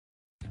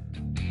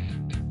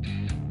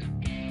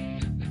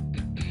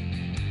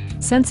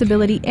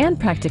sensibility, and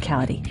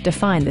practicality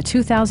define the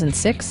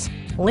 2006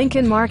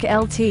 Lincoln Mark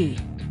LT.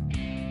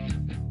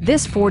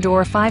 This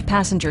four-door,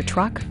 five-passenger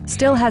truck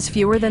still has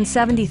fewer than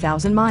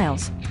 70,000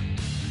 miles.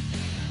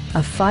 A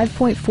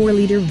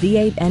 5.4-liter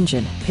V8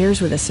 engine pairs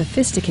with a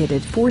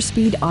sophisticated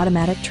four-speed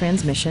automatic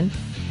transmission,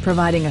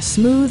 providing a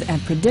smooth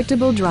and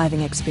predictable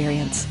driving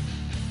experience.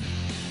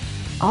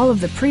 All of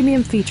the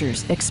premium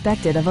features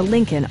expected of a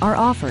Lincoln are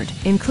offered,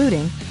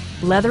 including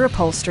leather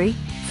upholstery,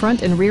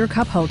 front and rear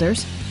cup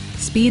holders,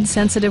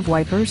 speed-sensitive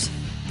wipers,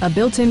 a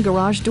built-in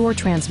garage door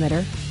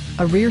transmitter,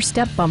 a rear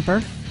step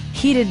bumper,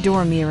 heated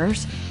door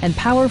mirrors, and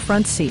power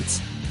front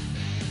seats.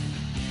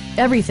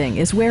 Everything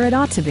is where it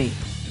ought to be,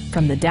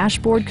 from the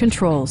dashboard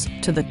controls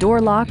to the door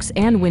locks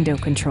and window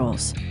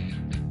controls.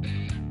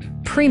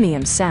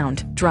 Premium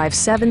sound drives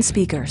 7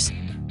 speakers,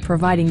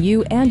 providing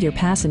you and your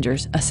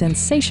passengers a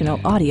sensational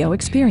audio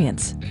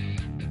experience.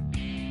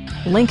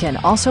 Lincoln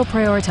also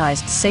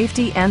prioritized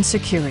safety and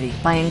security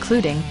by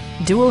including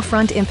dual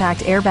front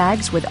impact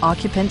airbags with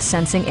occupant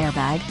sensing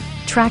airbag,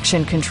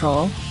 traction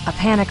control, a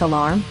panic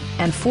alarm,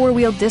 and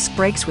 4-wheel disc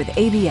brakes with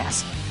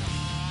ABS.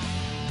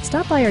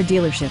 Stop by our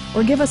dealership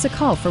or give us a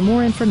call for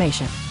more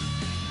information.